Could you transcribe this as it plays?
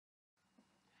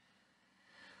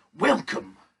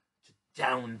Welcome to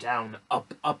Down, Down,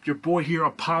 Up, Up. Your boy here,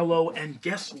 Apollo, and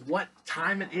guess what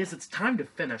time it is? It's time to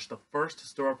finish the first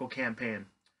historical campaign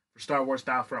for Star Wars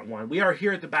Battlefront 1. We are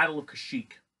here at the Battle of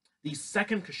Kashyyyk, the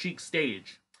second Kashyyyk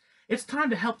stage. It's time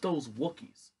to help those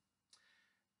Wookiees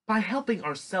by helping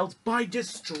ourselves by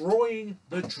destroying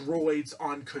the droids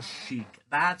on Kashyyyk.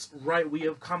 That's right, we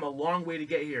have come a long way to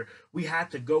get here. We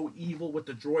had to go evil with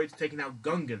the droids, taking out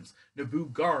Gungans,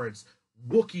 Naboo guards,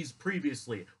 Wookiees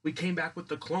previously. We came back with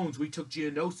the clones. We took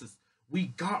Geonosis. We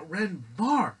got Ren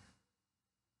Var.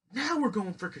 Now we're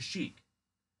going for Kashyyyk.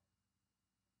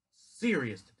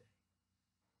 Serious today.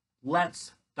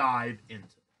 Let's dive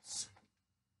into this.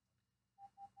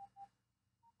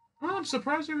 Oh, I'm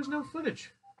surprised there was no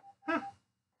footage. Huh.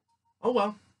 Oh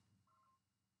well.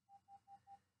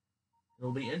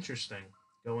 It'll be interesting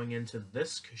going into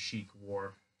this Kashyyyk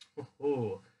war.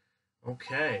 Oh,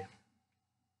 okay.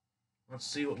 Let's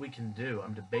see what we can do.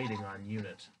 I'm debating on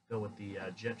unit. Go with the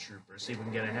jet troopers. See if we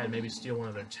can get ahead. Maybe steal one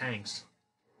of their tanks.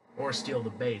 Or steal the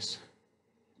base.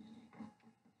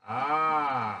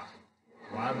 Ah!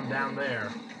 A lot of them down there.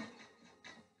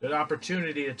 Good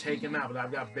opportunity to take him out, but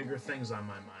I've got bigger things on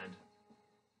my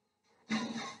mind.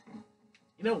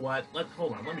 You know what?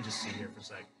 Hold on. Let me just see here for a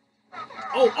sec.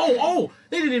 Oh!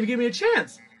 They didn't even give me a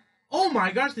chance! Oh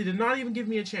my gosh, they did not even give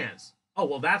me a chance. Oh,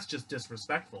 well, that's just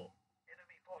disrespectful.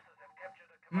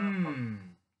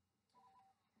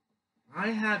 I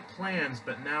had plans,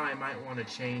 but now I might want to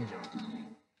change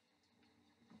them.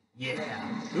 Yeah.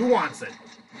 Who wants it?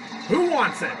 Who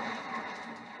wants it?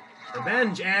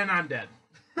 Revenge, and I'm dead.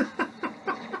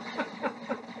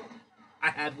 I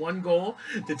had one goal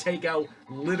to take out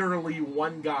literally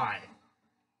one guy.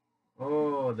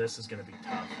 Oh, this is going to be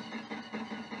tough.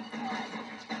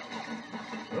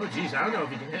 Oh, geez, I don't know if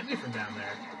he can hit me from down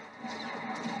there.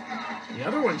 The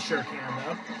other one sure can,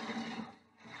 though.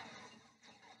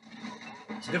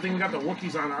 It's a good thing we got the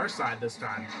Wookiees on our side this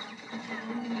time.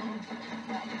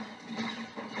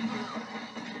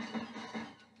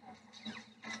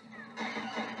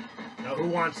 No, who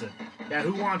wants it? Yeah,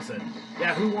 who wants it?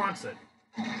 Yeah, who wants it?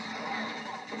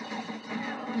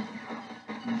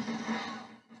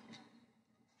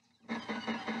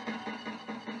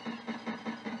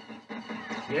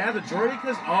 Yeah, the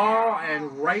droidicas. Oh, and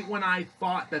right when I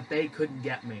thought that they couldn't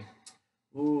get me.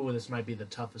 Ooh, this might be the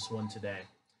toughest one today.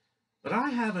 But I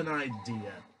have an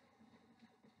idea.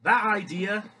 That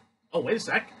idea... Oh, wait a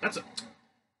sec. That's a...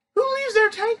 Who leaves their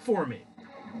tank for me?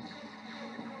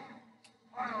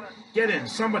 Get in.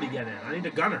 Somebody get in. I need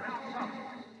a gunner.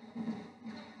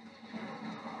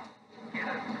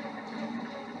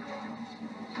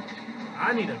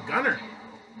 I need a gunner.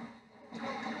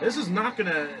 This is not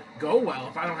going to go well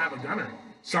if I don't have a gunner.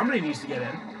 Somebody needs to get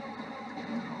in.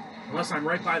 Unless I'm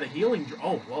right by the healing...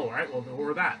 Oh, whoa, all right. Well,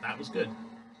 over that. That was good.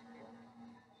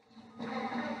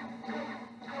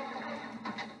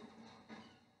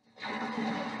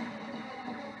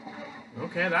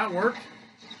 Okay, that worked.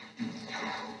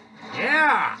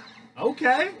 Yeah!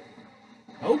 Okay.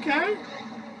 Okay.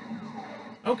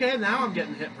 Okay, now I'm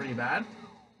getting hit pretty bad.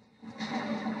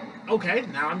 Okay,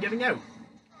 now I'm getting out.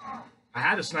 I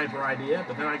had a sniper idea,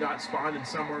 but then I got spawned in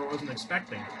somewhere I wasn't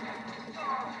expecting.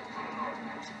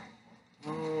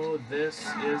 Oh, this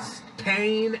is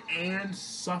pain and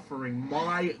suffering.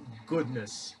 My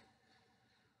goodness.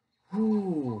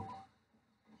 Ooh.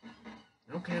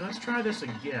 Okay, let's try this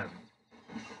again.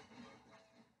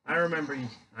 I remember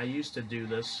I used to do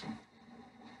this,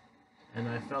 and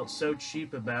I felt so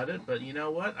cheap about it, but you know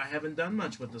what? I haven't done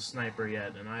much with the sniper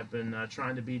yet, and I've been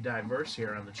trying to be diverse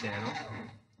here on the channel.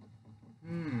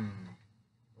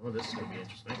 Oh, this is going to be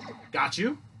interesting. Got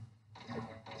you.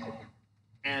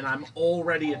 And I'm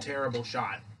already a terrible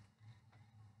shot.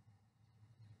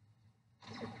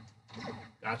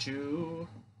 Got you.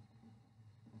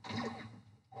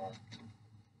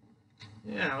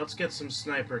 Yeah, let's get some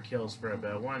sniper kills for a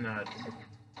bit. Why not?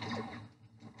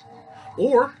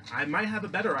 Or, I might have a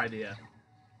better idea.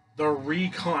 The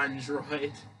recon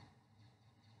droid.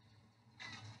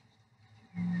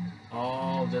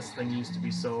 Oh, this thing used to be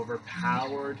so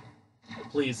overpowered.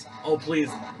 Please. Oh,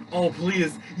 please. Oh,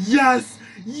 please. Yes!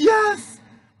 Yes!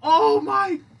 Oh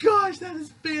my gosh, that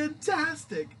is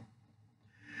fantastic!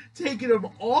 Taking them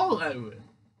all out.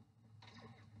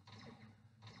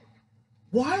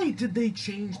 Why did they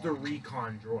change the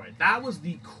recon droid? That was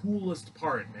the coolest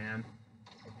part, man.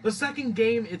 The second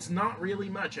game, it's not really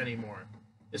much anymore.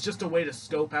 It's just a way to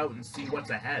scope out and see what's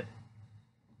ahead.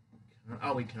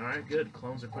 Oh, we can. Alright, good.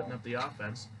 Clones are putting up the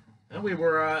offense. And we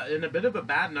were in a bit of a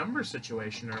bad number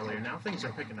situation earlier. Now things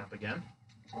are picking up again.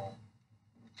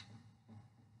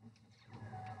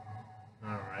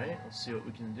 Alright. Alright, let's see what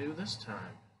we can do this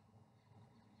time.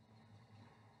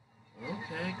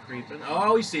 Okay, creeping.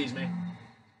 Oh, he sees me.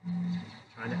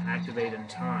 Trying to activate in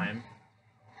time.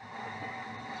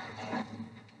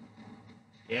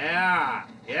 Yeah!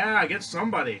 Yeah, I get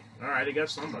somebody. Alright, I get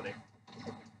somebody.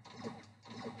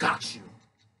 Got you!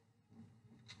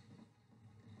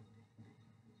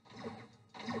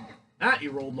 Ah, you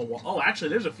rolled in the water. Oh, actually,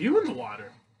 there's a few in the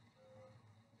water.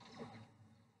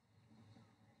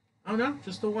 Oh, no,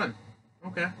 just the one.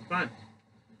 Okay, fine.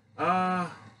 Oh,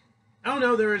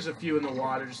 no, there is a few in the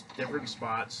water, just different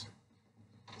spots.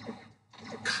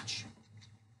 Gotcha.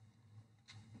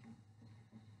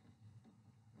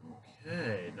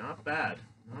 Okay, not bad.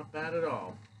 Not bad at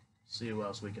all. See who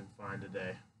else we can find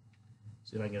today.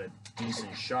 See if I can get a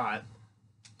decent shot.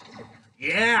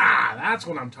 Yeah, that's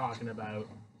what I'm talking about.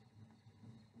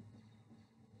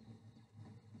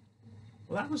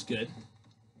 Well, that was good.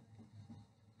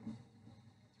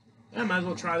 I might as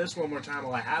well try this one more time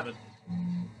while I have it.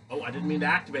 Oh, I didn't mean to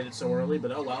activate it so early,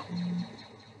 but oh well.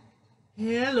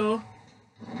 Hello.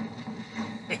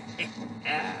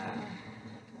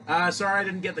 Sorry I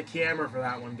didn't get the camera for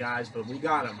that one, guys, but we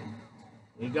got him.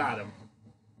 We got him.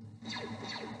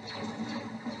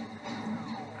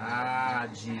 Ah,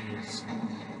 jeez.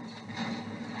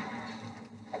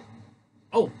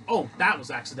 Oh, that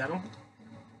was accidental.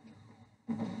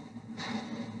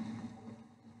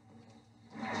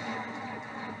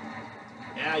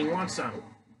 Yeah, you want some.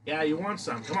 Yeah, you want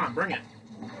some. Come on, bring it.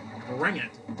 Bring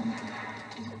it.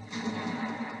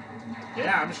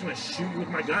 Yeah, I'm just gonna shoot you with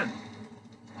my gun.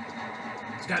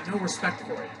 He's got no respect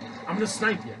for you. I'm gonna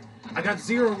snipe you. I got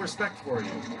zero respect for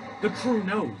you. The crew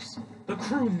knows. The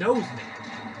crew knows me.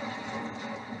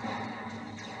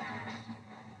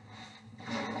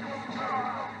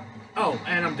 Oh,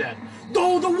 and I'm dead.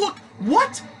 Oh, the Wook!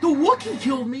 What? The Wookiee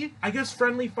killed me? I guess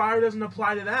friendly fire doesn't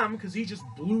apply to them because he just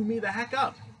blew me the heck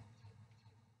up.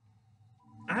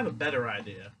 I have a better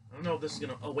idea. I don't know if this is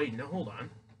gonna... Oh, wait, no, hold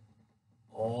on.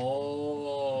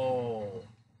 Oh.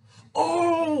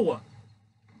 Oh!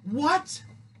 What?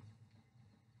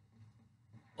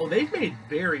 Oh, they've made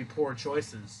very poor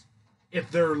choices if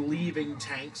they're leaving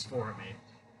tanks for me.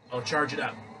 Oh, charge it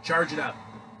up. Charge it up.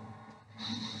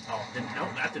 Oh, no,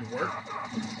 that didn't work.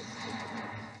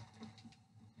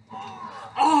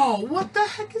 Oh, what the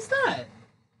heck is that?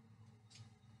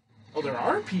 Oh, there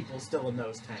are people still in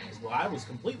those tanks. Well, I was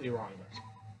completely wrong there.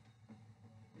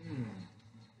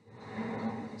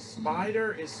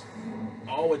 Spider is...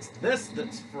 Oh, it's this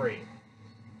that's free.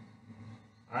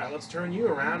 Alright, let's turn you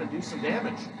around and do some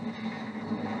damage.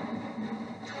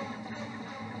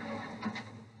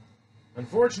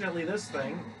 Unfortunately, this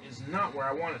thing is not where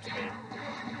I want it to be.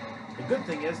 The good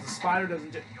thing is the spider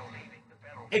doesn't do...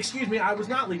 Excuse me, I was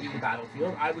not leaving the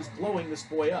battlefield. I was blowing this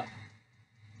boy up.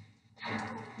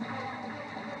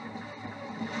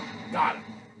 Got him.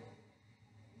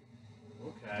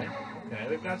 Okay,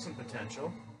 we've got some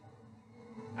potential.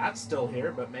 That's still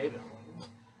here, but maybe...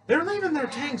 They're leaving their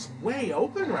tanks way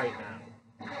open right now.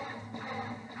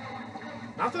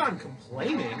 Not that I'm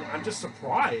complaining, I'm just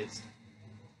surprised.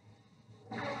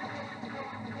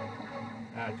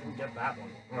 I couldn't get that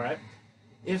one. Alright.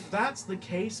 If that's the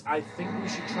case, I think we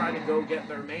should try to go get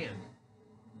their man.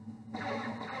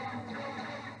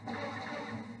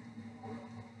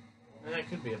 That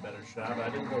could be a better shot, but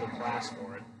I didn't go to class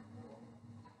for it.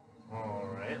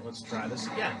 Alright, let's try this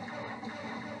again.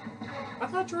 I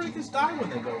thought droids die when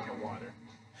they go in the water.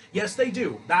 Yes, they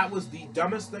do. That was the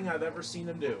dumbest thing I've ever seen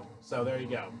them do. So there you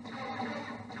go.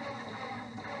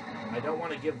 I don't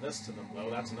want to give this to them,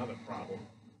 though. That's another problem.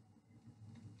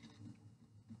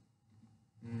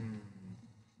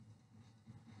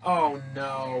 Oh,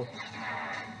 no.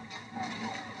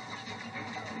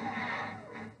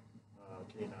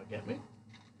 Can you not get me?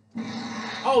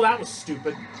 Oh, that was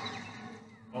stupid.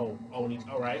 Oh,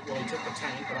 alright. Well, he took the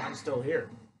tank, but I'm still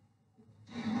here.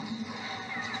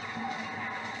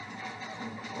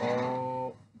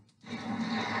 Oh.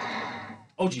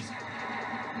 Oh, jeez.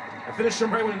 I finished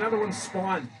him right when another one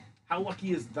spawned. How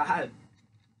lucky is that?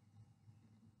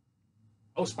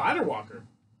 Oh, Spider Walker.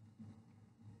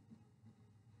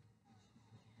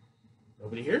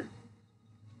 Nobody here?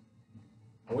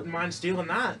 I wouldn't mind stealing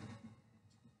that.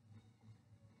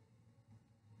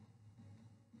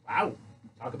 Wow.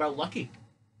 Talk about lucky.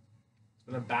 It's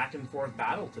been a back and forth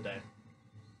battle today.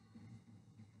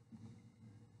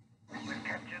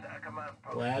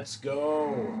 Let's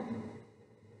go.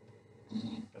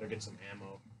 Better get some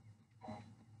ammo.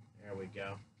 There we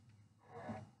go.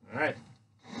 Alright.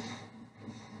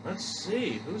 Let's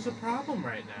see. Who's the problem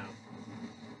right now?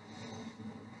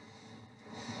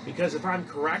 Because if I'm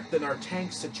correct, then our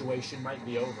tank situation might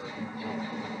be over.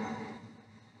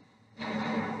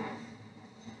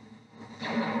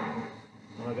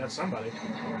 Well, I got somebody.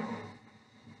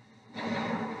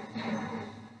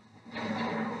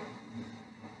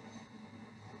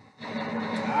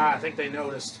 Ah, I think they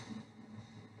noticed.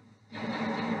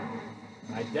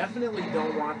 I definitely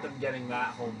don't want them getting that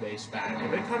home base back.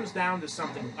 If it comes down to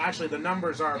something... Actually, the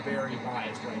numbers are very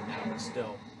biased right now, but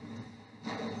still.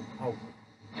 Oh.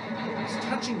 He's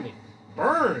touching me.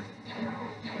 Burn!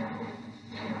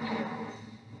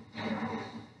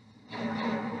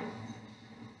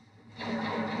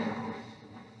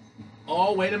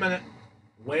 Oh, wait a minute.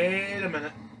 Wait a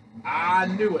minute. I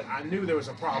knew it. I knew there was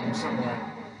a problem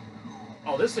somewhere.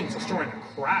 Oh, this thing's destroying the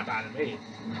crap out of me.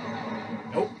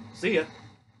 Nope. See ya.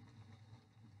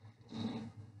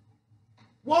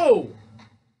 Whoa!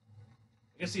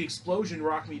 I guess the explosion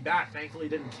rocked me back. Thankfully, it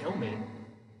didn't kill me.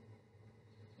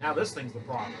 Now this thing's the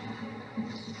problem.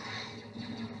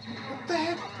 What the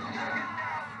heck?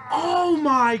 Oh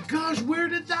my gosh, where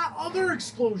did that other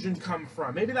explosion come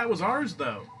from? Maybe that was ours,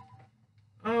 though.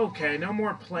 Okay, no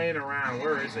more playing around.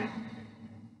 Where is he?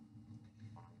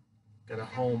 Got a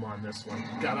home on this one.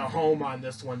 Got a home on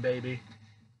this one, baby.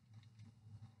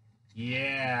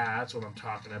 Yeah, that's what I'm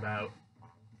talking about.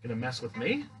 Gonna mess with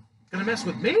me? Gonna mess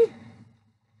with me?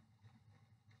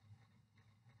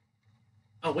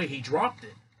 Oh, wait, he dropped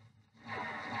it.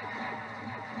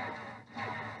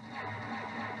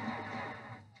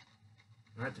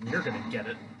 Alright, then you're gonna get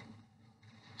it.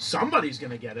 Somebody's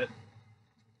gonna get it.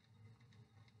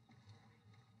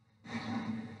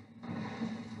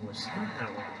 Was that how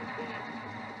it would be?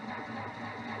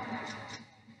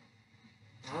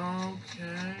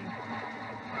 Okay.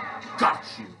 Got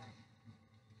you!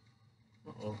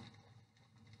 Uh-oh.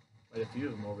 Quite a few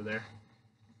of them over there.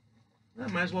 I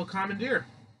might as well commandeer.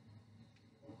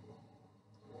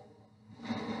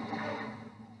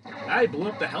 I blew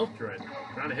up the health droid.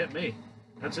 Trying to hit me.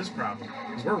 That's his problem.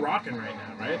 Because we're rocking right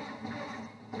now, right?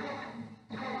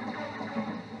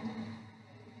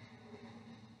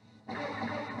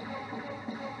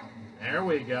 There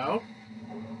we go.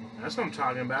 That's what I'm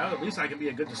talking about. At least I can be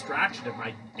a good distraction if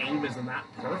my aim isn't that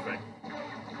perfect.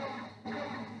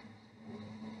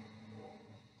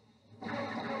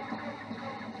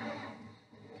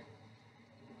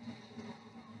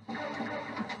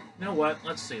 You know what?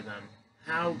 Let's see then.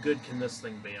 How good can this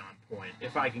thing be on point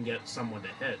if I can get someone to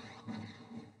hit?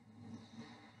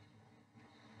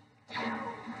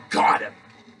 Got him!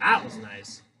 That was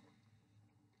nice.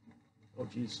 Oh,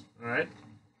 jeez. Alright.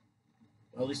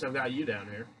 Well, at least I've got you down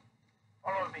here.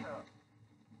 Follow me.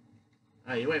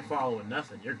 Ah, you ain't following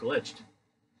nothing. You're glitched.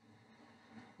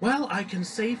 Well, I can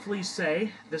safely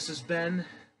say this has been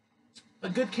a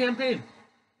good campaign.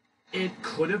 It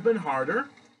could have been harder,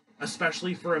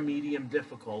 especially for a medium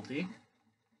difficulty,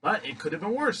 but it could have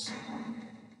been worse.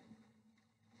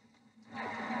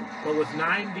 But with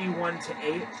 91 to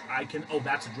 8, I can... Oh,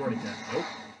 that's a droid again. Nope.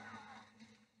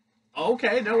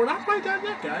 Okay, no, we're not quite done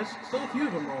yet, guys. Still a few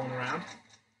of them rolling around.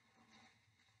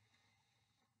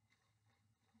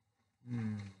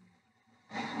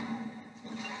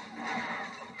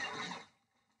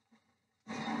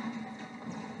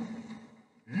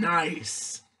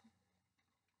 Nice!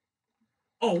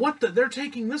 Oh, what the? They're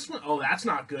taking this one? Oh, that's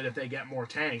not good if they get more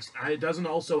tanks. It doesn't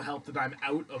also help that I'm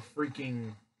out of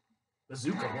freaking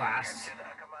bazooka blasts.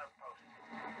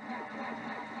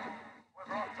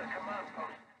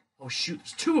 Oh, shoot,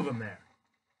 there's two of them there.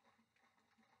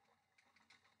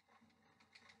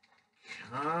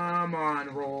 Come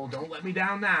on, roll. Don't let me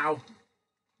down now.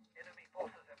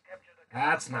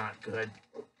 That's not good.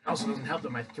 It also doesn't help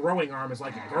that my throwing arm is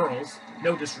like a girl's.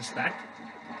 No disrespect.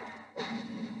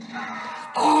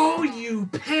 Oh, you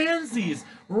pansies!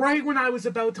 Right when I was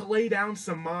about to lay down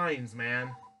some mines,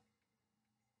 man.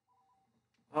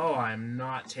 Oh, I'm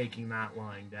not taking that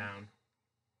lying down.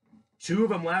 Two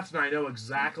of them left, and I know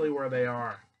exactly where they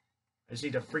are. I just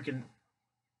need to freaking...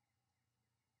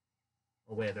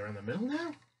 Oh, wait, they're in the middle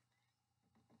now?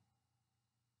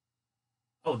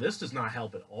 Oh, this does not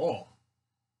help at all.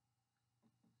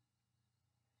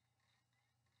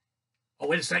 Oh,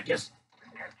 wait a sec, yes.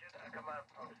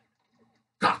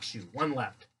 Got you. One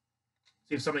left.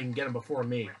 See if somebody can get him before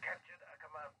me.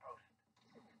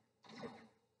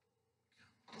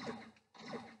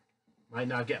 Might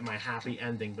not get my happy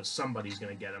ending, but somebody's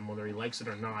gonna get him, whether he likes it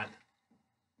or not.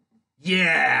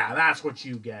 Yeah, that's what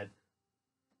you get.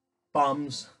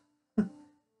 Bums.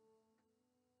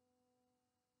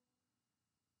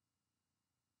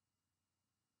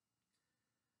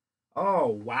 Oh,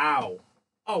 wow.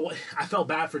 Oh, I felt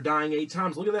bad for dying 8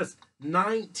 times. Look at this.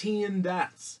 19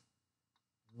 deaths.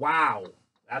 Wow.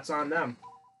 That's on them.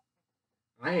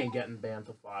 I ain't getting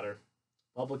Bantha fodder.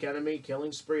 Public Enemy,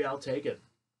 Killing Spree, I'll take it.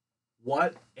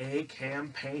 What a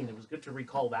campaign. It was good to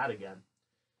recall that again.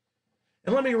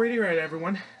 And let me reiterate,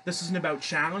 everyone, this isn't about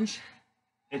challenge.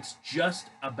 It's just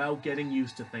about getting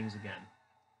used to things again.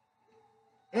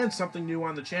 And something new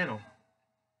on the channel.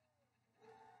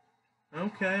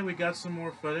 Okay, we got some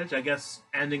more footage. I guess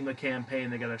ending the campaign,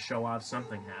 they gotta show off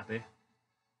something happy.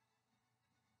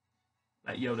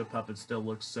 That Yoda puppet still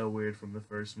looks so weird from the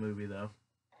first movie, though.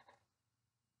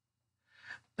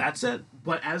 That's it.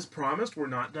 But as promised, we're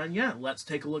not done yet. Let's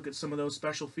take a look at some of those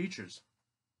special features.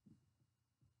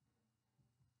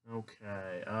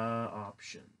 Okay,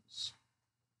 options.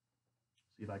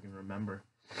 See if I can remember.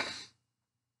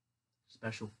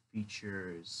 Special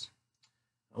features.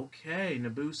 Okay,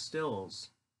 Naboo stills.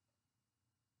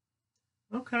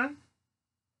 Okay.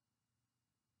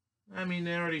 I mean,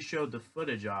 they already showed the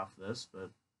footage off this,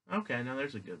 but okay, now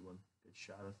there's a good one. Good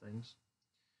shot of things.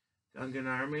 Gungan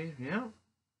Army, yeah.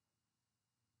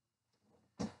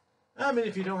 I mean,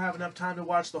 if you don't have enough time to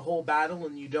watch the whole battle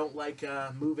and you don't like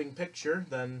a moving picture,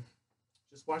 then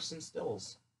just watch some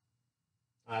stills.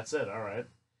 That's it, alright.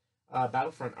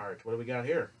 Battlefront art, what do we got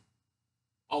here?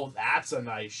 Oh, that's a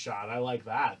nice shot. I like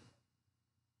that.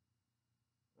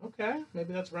 Okay,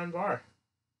 maybe that's Renvar.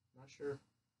 Not sure.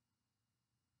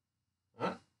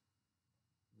 Huh?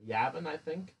 Yavin, I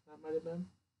think that might have been.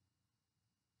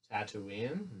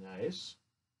 Tatooine, nice.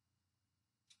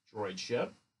 Droid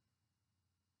ship.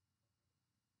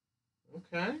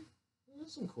 Okay,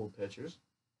 there's some cool pictures.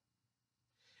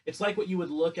 It's like what you would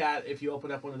look at if you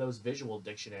open up one of those visual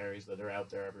dictionaries that are out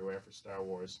there everywhere for Star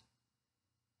Wars.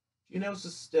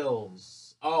 Geonosis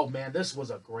stills. Oh man, this was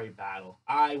a great battle.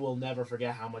 I will never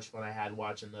forget how much fun I had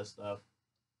watching this stuff.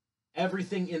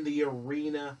 Everything in the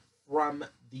arena from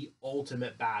the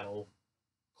ultimate battle,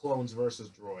 clones versus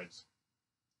droids.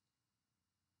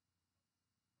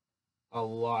 A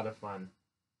lot of fun.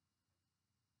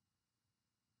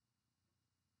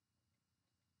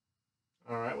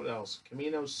 Alright, what else?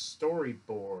 Camino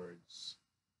storyboards.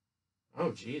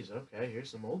 Oh, geez, okay, here's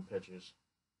some old pictures.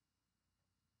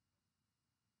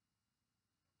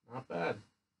 Not bad.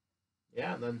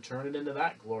 Yeah, and then turn it into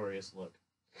that glorious look.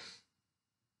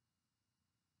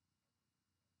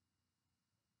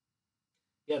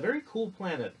 Yeah, very cool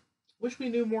planet. Wish we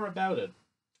knew more about it.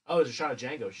 Oh, there's a shot of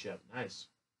Django's ship. Nice.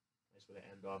 Nice way to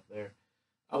end off there.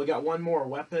 Oh, we got one more.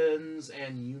 Weapons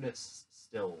and units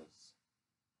stills.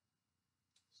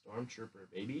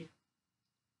 Stormtrooper, baby.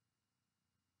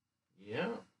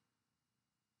 Yeah.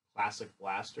 Classic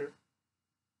blaster.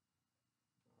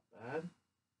 Not bad.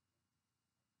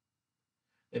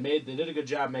 They did a good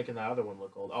job making that other one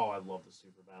look old. Oh, I love the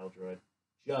Super Battle Droid.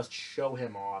 Just show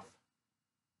him off.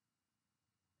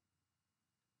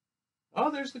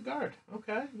 Oh, there's the guard.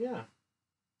 Okay, yeah.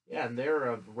 Yeah, and they're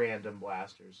of random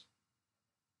blasters.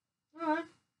 Alright.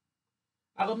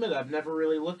 I'll admit, I've never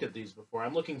really looked at these before.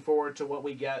 I'm looking forward to what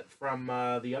we get from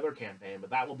the other campaign, but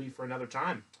that will be for another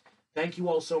time. Thank you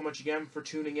all so much again for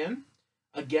tuning in.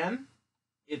 Again,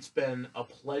 it's been a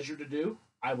pleasure to do.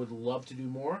 I would love to do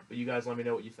more, but you guys let me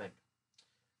know what you think.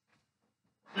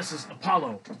 This is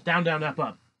Apollo, down, down, up,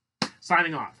 up.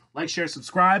 Signing off. Like, share,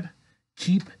 subscribe.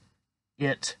 Keep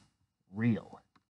it real.